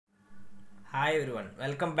Hi everyone,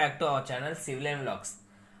 welcome back to our channel civil and vlogs.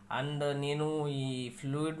 And నేను ఈ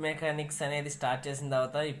fluid mechanics అనేది start చేసిన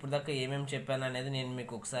తర్వాత ఇప్పుడు దాకా ఏమేమి చెప్పాను అనేది నేను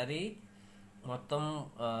మీకు ఒకసారి మొత్తం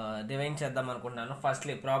డివైన్ చేద్దాం అనుకుంటున్నాను.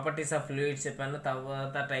 ఫస్ట్లీ ప్రాపర్టీస్ ఆఫ్ ఫ్లూయిడ్స్ చెప్పాను,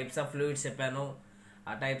 తర్వాత టైప్స్ ఆఫ్ ఫ్లూయిడ్స్ చెప్పాను.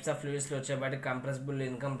 ఆ types of ఫ్లూయిడ్స్లో వచ్చేపాటి compressible,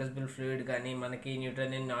 incompressible fluid కానీ మనకి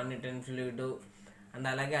nutrient, non nutrient fluid, and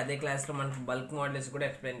అలాగే అదే క్లాస్లో మనకి బల్క్ మోడల్స్ కూడా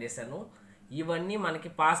ఎక్స్ప్లెయిన్ చేశాను. ఇవన్నీ మనకి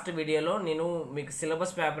పాస్ట్ వీడియోలో నేను మీకు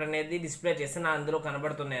సిలబస్ పేపర్ అనేది డిస్ప్లే చేస్తాను, అందులో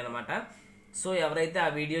కనబడుతున్నాయి అనమాట. సో ఎవరైతే ఆ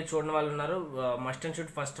వీడియో చూడని వాళ్ళు ఉన్నారో must and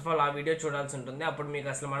should first of all ఆ వీడియో చూడాల్సి ఉంటుంది. అప్పుడు మీకు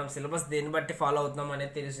అసలు మనం సిలబస్ దేన్ని బట్టి ఫాలో అవుతున్నాం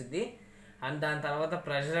అనేది తెలుస్తుంది. అండ్ దాని తర్వాత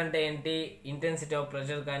ప్రెషర్ అంటే ఏంటి, ఇంటెన్సిటీ ఆఫ్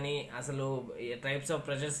ప్రెషర్ కానీ అసలు టైప్స్ ఆఫ్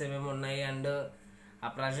ప్రెషర్స్ ఏమేమి ఉన్నాయి, అండ్ ఆ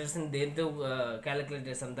ప్రెషర్స్ని దేంతో క్యాలిక్యులేట్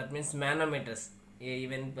చేస్తాం, దట్ మీన్స్ మ్యానోమీటర్స్,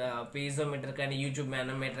 ఈవెన్ పీజోమీటర్ కానీ యూట్యూబ్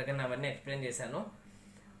మ్యానోమీటర్ కానీ అవన్నీ ఎక్స్ప్లెయిన్ చేశాను.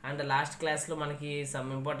 అండ్ లాస్ట్ క్లాస్లో మనకి some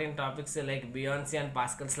important topics like Beyoncé and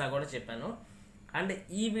Pascal's లా కూడా చెప్పాను. అండ్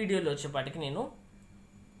ఈ వీడియోలో వచ్చేపాటికి నేను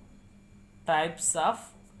types of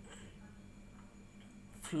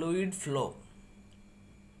fluid flow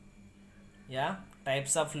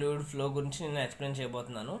types of fluid flow గురించి నేను ఎక్స్ప్లెయిన్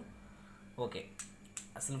చేయబోతున్నాను. ఓకే,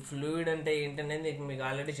 అసలు ఫ్లూయిడ్ అంటే ఏంటనేది మీకు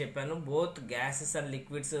ఆల్రెడీ చెప్పాను. బోత్ గ్యాసెస్ అండ్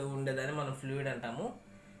లిక్విడ్స్ ఉండేదని మనం ఫ్లూయిడ్ అంటాము.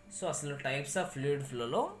 సో అసలు టైప్స్ ఆఫ్ ఫ్లూయిడ్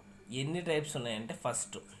ఫ్లోలో ఎన్ని టైప్స్ ఉన్నాయంటే,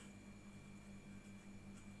 first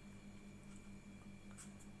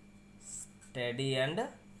study and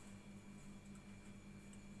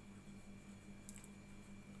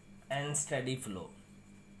unsteady flow.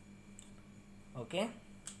 Okay,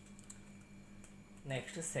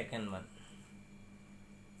 next second one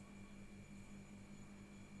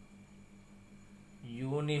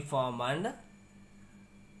uniform and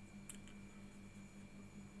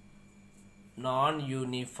non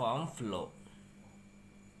uniform flow.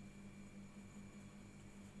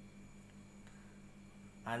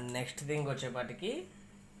 And next thing వచ్చేపాటికి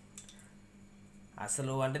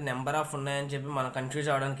అసలు అంటే నెంబర్ ఆఫ్ ఉన్నాయని చెప్పి మనం కన్ఫ్యూజ్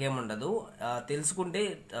అవ్వడానికి ఏముండదు, తెలుసుకుంటే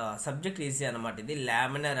సబ్జెక్ట్ ఈజీ అనమాట. ఇది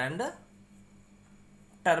లామినర్ అండ్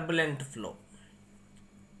టర్బులెంట్ ఫ్లో.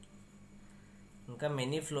 ఇంకా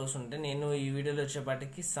మెనీ ఫ్లోస్ ఉంటాయి, నేను ఈ వీడియోలో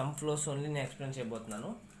వచ్చేపాటికి సమ్ ఫ్లోస్ ఓన్లీ నేను ఎక్స్ప్లెయిన్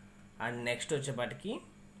చేయబోతున్నాను. అండ్ నెక్స్ట్ వచ్చేపాటికి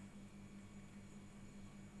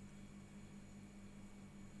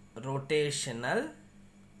rotational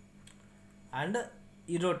and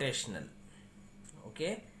irrotational. Okay,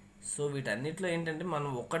 so వీటన్నిటిలో ఏంటంటే మనం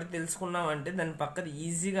ఒకటి తెలుసుకున్నామంటే దాని పక్కన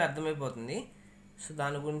ఈజీగా అర్థమైపోతుంది. సో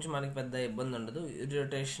దాని గురించి మనకి పెద్ద ఇబ్బంది ఉండదు.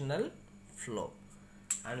 Irrotational flow.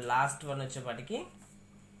 And last one వచ్చేపాటికి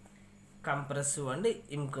compressive and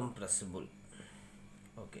incompressible.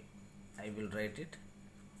 Okay, I will write it.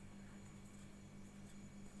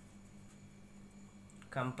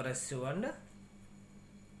 Compressive and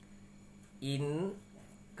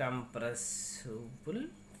incompressible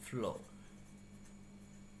flow.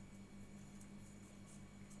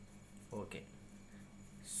 Okay,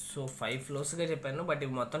 so 5 ఫ్లోస్గా చెప్పాను, బట్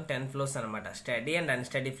ఇవి మొత్తం 10 ఫ్లోస్ అనమాట. Study and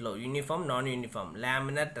unsteady flow, uniform, non uniform,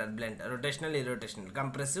 laminar, turbulent, rotational, irrotational,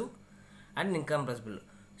 compressive and incompressible.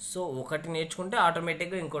 So ఒకటి నేర్చుకుంటే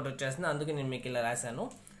ఆటోమేటిక్గా ఇంకోటి వచ్చేస్తుంది, అందుకే నేను మీకు ఇలా రాశాను.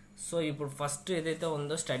 సో ఇప్పుడు ఫస్ట్ ఏదైతే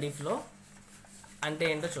ఉందో స్టడీ ఫ్లో అంటే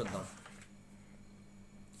ఏంటో చూద్దాం.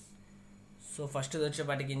 సో ఫస్ట్ ఇది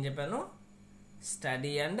వచ్చేపాటికి ఏం చెప్పాను,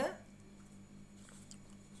 స్టడీ అండ్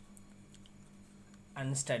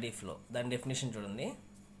అన్స్టడీ ఫ్లో. దాని డెఫినేషన్ చూడండి.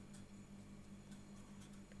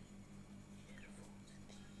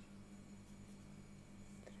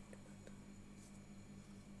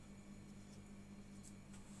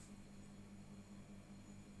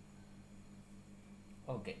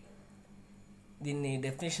 ఓకే, దీన్ని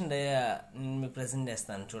డెఫినేషన్ నేను మీకు ప్రెజెంట్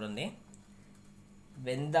చేస్తాను చూడండి.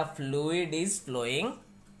 When the fluid is flowing,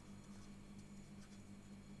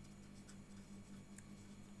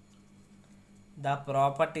 the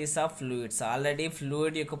properties of fluids. Already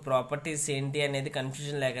fluid యొక్క ప్రాపర్టీస్ ఏంటి అనేది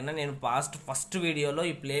కన్ఫ్యూజన్ లేకుండా నేను ఫస్ట్ వీడియోలో,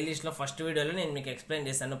 ఈ ప్లేలిస్ట్లో ఫస్ట్ వీడియోలో నేను మీకు ఎక్స్ప్లెయిన్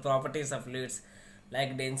చేశాను properties of fluids,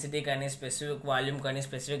 like density కానీ, స్పెసిఫిక్ వాల్యూమ్ కానీ,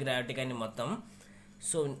 స్పెసిఫిక్ గ్రావిటీ కానీ మొత్తం.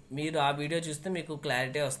 సో మీరు ఆ వీడియో చూస్తే మీకు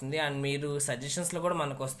క్లారిటీ వస్తుంది. అండ్ మీరు సజెషన్స్లో కూడా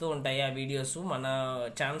మనకు వస్తూ ఉంటాయి ఆ వీడియోస్. మన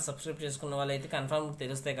ఛానల్ సబ్స్క్రైబ్ చేసుకున్న వాళ్ళు అయితే కన్ఫర్మ్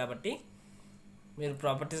తెలుస్తాయి, కాబట్టి మీరు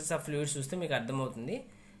ప్రాపర్టీస్ ఆఫ్ ఫ్లూయిడ్స్ చూస్తే మీకు అర్థమవుతుంది.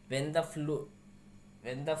 When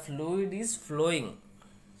the fluid is flowing,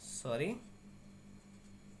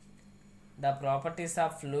 the properties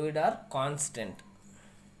of fluid are constant.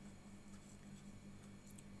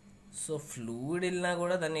 So fluid వెళ్ళినా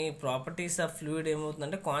కూడా దాని ప్రాపర్టీస్ ఆఫ్ ఫ్లూయిడ్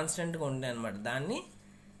ఏమవుతుందంటే కాన్స్టెంట్గా ఉంటాయి అనమాట. దాన్ని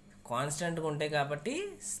కాన్స్టెంట్గా ఉంటాయి కాబట్టి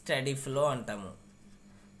స్టడీ ఫ్లో అంటాము.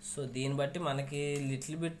 సో దీన్ని బట్టి మనకి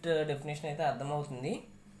లిటిల్ బిట్ డెఫినేషన్ అయితే అర్థమవుతుంది.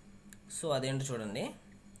 సో అదేంటో చూడండి.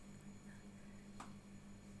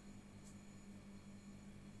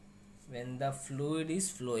 when the fluid is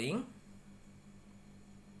flowing,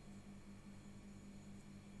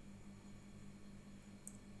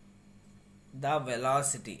 the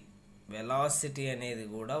velocity అనేది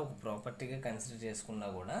కూడా ఒక ప్రాపర్టీగా కన్సిడర్ చేసుకున్నా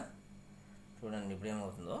కూడా చూడండి ఇప్పుడు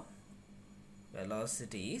ఏమవుతుందో,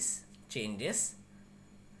 velocity is changes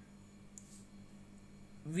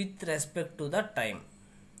with respect to the time.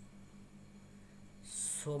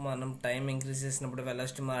 So మనం టైం ఇంక్రీజ్ చేసినప్పుడు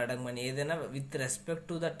వెలాసిటీ మారడం కానీ ఏదైనా with respect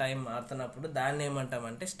to the time మారుతున్నప్పుడు దాన్ని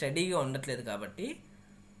ఏమంటామంటే స్టడీగా ఉండట్లేదు కాబట్టి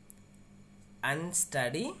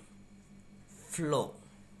unsteady flow.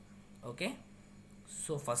 Okay,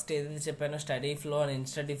 so first ఏదైతే చెప్పానో స్టడీ ఫ్లో అండ్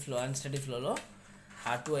అన్స్టడీ ఫ్లోలో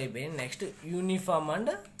ఆ టూ అయిపోయింది. Next uniform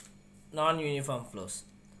and non uniform flows.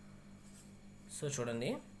 So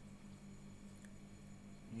చూడండి,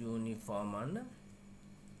 uniform and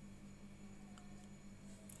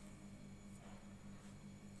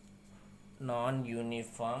non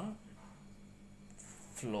uniform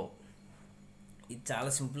flow. ఇది చాలా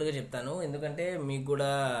సింపుల్గా చెప్తాను, ఎందుకంటే మీకు కూడా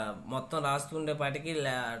మొత్తం రాస్తుండేపాటికి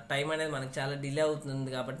టైం అనేది మనకి చాలా డిలే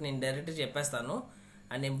అవుతుంది కాబట్టి నేను డైరెక్ట్ చెప్పేస్తాను.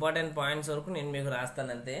 అండ్ ఇంపార్టెంట్ పాయింట్స్ వరకు నేను మీకు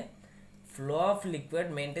రాస్తాను అంతే. Flow of liquid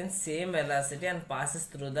maintains same velocity and passes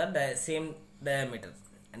through the same diameter.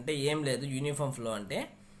 అంటే ఏం లేదు, యూనిఫామ్ ఫ్లో అంటే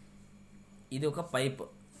ఇది ఒక పైప్,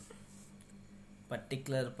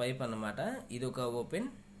 పర్టిక్యులర్ పైప్ అన్నమాట. ఇది ఒక ఓపెన్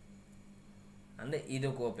అంటే ఇది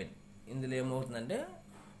ఒక ఓపెన్. ఇందులో ఏమవుతుందంటే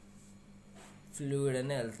ఫ్లూయిడ్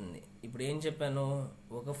అనేది వెళ్తుంది. ఇప్పుడు ఏం చెప్పాను,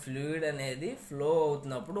 ఒక ఫ్లూయిడ్ అనేది ఫ్లో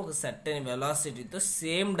అవుతున్నప్పుడు ఒక సర్టెన్ వెలాసిటీతో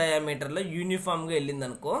సేమ్ డయామీటర్లో యూనిఫామ్గా వెళ్ళింది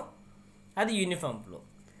అనుకో, అది యూనిఫామ్ ఫ్లో.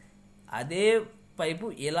 అదే పైపు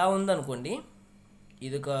ఎలా ఉందనుకోండి,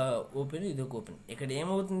 ఇదొక ఓపెన్ ఇదొక ఓపెన్, ఇక్కడ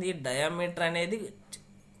ఏమవుతుంది డయామీటర్ అనేది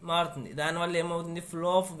మారుతుంది. దానివల్ల ఏమవుతుంది,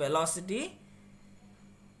 flow of velocity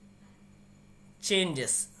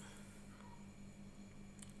changes.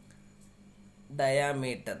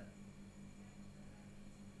 Diameter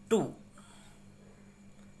 2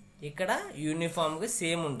 ఇక్కడ యూనిఫామ్గా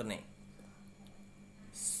సేమ్ ఉంటున్నాయి.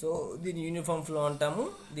 సో దీన్ని యూనిఫామ్ ఫ్లో అంటాము,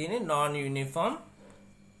 దీన్ని నాన్ యూనిఫామ్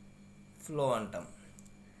ఫ్లో అంటాం.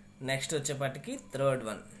 నెక్స్ట్ వచ్చేపటికి థర్డ్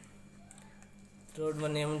వన్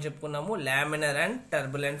ఏమని చెప్పుకున్నాము, laminar and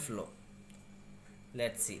turbulent flow.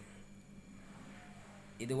 Let's see,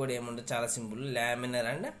 ఇది కూడా ఏముంటుంది, చాలా simple. Laminar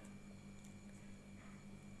and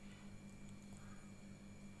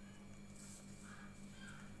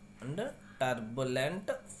turbulent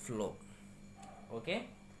flow. Okay,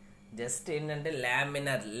 just ఏంటంటే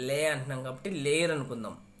లామినార్ లే అంటున్నాం కాబట్టి లేయర్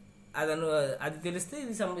అనుకుందాం. అది తెలిస్తే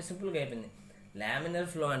ఇది సింపుల్గా అయిపోయింది. లామినార్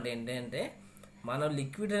ఫ్లో అంటే ఏంటంటే మనం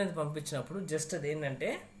లిక్విడ్ అనేది పంపించినప్పుడు జస్ట్ అది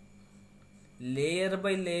ఏంటంటే లేయర్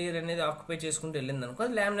బై లేయర్ అనేది ఆక్యుపై చేసుకుంటూ వెళ్ళింది అనుకో,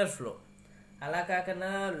 అది లామినార్ ఫ్లో. అలా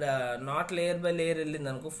కాకుండా నాట్ లేయర్ బై లేయర్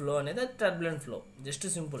వెళ్ళింది అనుకో ఫ్లో అనేది, అది turbulent flow. Just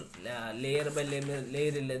simple, layer by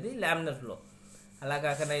layer వెళ్ళేది లామినార్ ఫ్లో, అలా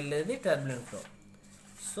కాకుండా వెళ్ళేది టర్బులెంట్ ఫ్లో.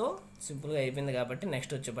 సో సింపుల్గా అయిపోయింది కాబట్టి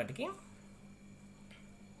next వచ్చేపటికి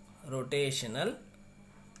rotational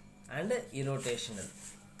and irrotational.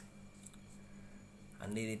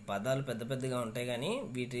 And ఇది పదాలు పెద్ద పెద్దగా ఉంటాయి కానీ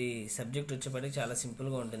వీటి సబ్జెక్ట్ వచ్చేపటికి చాలా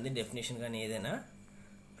సింపుల్గా ఉంటుంది, డెఫినేషన్ కానీ ఏదైనా.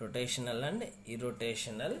 Rotational and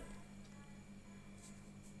irrotational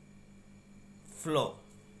flow.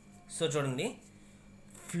 So చూడండి,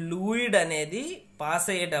 ఫ్లూయిడ్ అనేది పాస్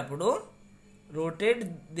అయ్యేటప్పుడు రొటేట్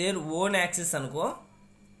దేర్ ఓన్ యాక్సిస్ అనుకో,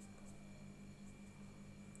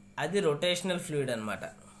 అది రొటేషనల్ ఫ్లూయిడ్ అనమాట.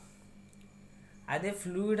 అదే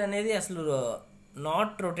ఫ్లూయిడ్ అనేది అసలు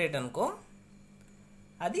నాట్ రొటేట్ అనుకో,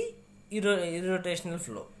 అది ఇర్రోటేషనల్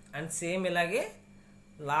ఫ్లో. అండ్ సేమ్ ఇలాగే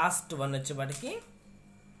last one వచ్చేపటికి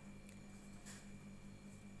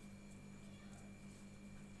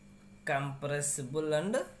compressible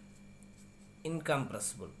and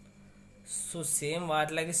incompressible. So same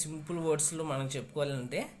వాటిలాగే simple వర్డ్స్లో మనం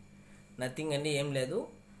చెప్పుకోవాలంటే నథింగ్ అండి, ఏం లేదు.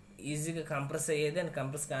 ఈజీగా కంప్రెస్ అయ్యేది అండ్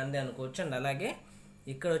కంప్రెస్ కానిది అనుకోవచ్చు. అండ్ అలాగే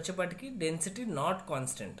ఇక్కడ వచ్చేపటికి డెన్సిటీ నాట్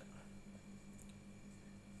కాన్స్టెంట్,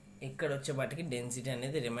 ఇక్కడ వచ్చేపటికి డెన్సిటీ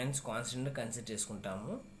అనేది రిమైన్స్ కాన్స్టెంట్ కన్సిడర్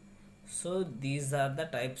చేసుకుంటాము. So these are the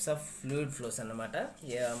types of fluid flows అన్నమాట.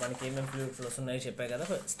 మనకి ఏమేమి ఫ్లూయిడ్ ఫ్లోస్ ఉన్నాయో చెప్పాయి కదా,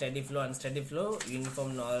 study flow, unsteady flow,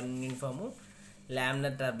 uniform, non uniform,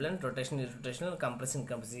 laminar, turbulent, rotational, irrotational, compress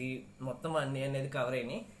ఈ మొత్తం అన్నీ అనేది కవర్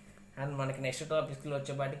అయినాయి. అండ్ మనకి నెక్స్ట్ టాపిక్స్లో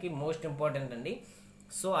వచ్చేపాటికి మోస్ట్ ఇంపార్టెంట్ అండి.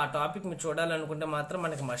 సో ఆ టాపిక్ మీరు చూడాలనుకుంటే మాత్రం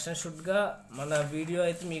మనకి మస్ట్ అండ్ షుడ్గా మన వీడియో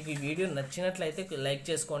అయితే, మీకు ఈ వీడియో నచ్చినట్లయితే లైక్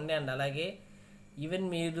చేసుకోండి. అండ్ అలాగే ఈవెన్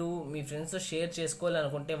మీరు మీ ఫ్రెండ్స్తో షేర్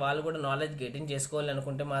చేసుకోవాలనుకుంటే, వాళ్ళు కూడా నాలెడ్జ్ గెటింగ్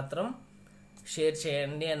చేసుకోవాలనుకుంటే మాత్రం షేర్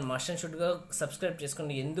చేయండి. అండ్ మస్ట్ అండ్ షుడ్గా సబ్స్క్రైబ్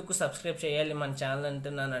చేసుకోండి. ఎందుకు సబ్స్క్రైబ్ చేయాలి మన ఛానల్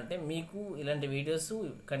అంటున్నానంటే, మీకు ఇలాంటి వీడియోస్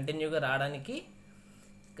కంటిన్యూగా రావడానికి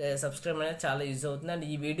సబ్స్క్రైబ్ అనేది చాలా యూజ్ అవుతుంది. అండ్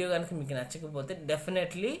ఈ వీడియో కనుక మీకు నచ్చకపోతే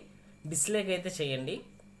డెఫినెట్లీ డిస్లైక్ అయితే చేయండి.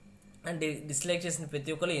 అండ్ డిస్లైక్ చేసిన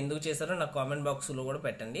ప్రతి ఒక్కరు ఎందుకు చేశారో నాకు కామెంట్ బాక్స్లో కూడా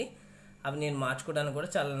పెట్టండి. అవి నేను మార్చుకోవడానికి కూడా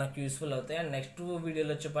చాలా నాకు యూస్ఫుల్ అవుతాయి. అండ్ నెక్స్ట్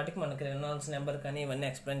వీడియోలో వచ్చేపాటికి మనకి రెనాల్డ్స్ నెంబర్ కానీ ఇవన్నీ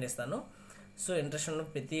ఎక్స్ప్లెయిన్ చేస్తాను. సో ఇంట్రెస్ట్ ఉన్న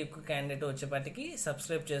ప్రతి ఒక్క క్యాండిడేట్ వచ్చేపాటికి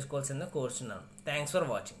సబ్స్క్రైబ్ చేసుకోవాల్సిందే కోరుచున్నాను. Thanks for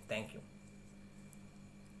watching. Thank you.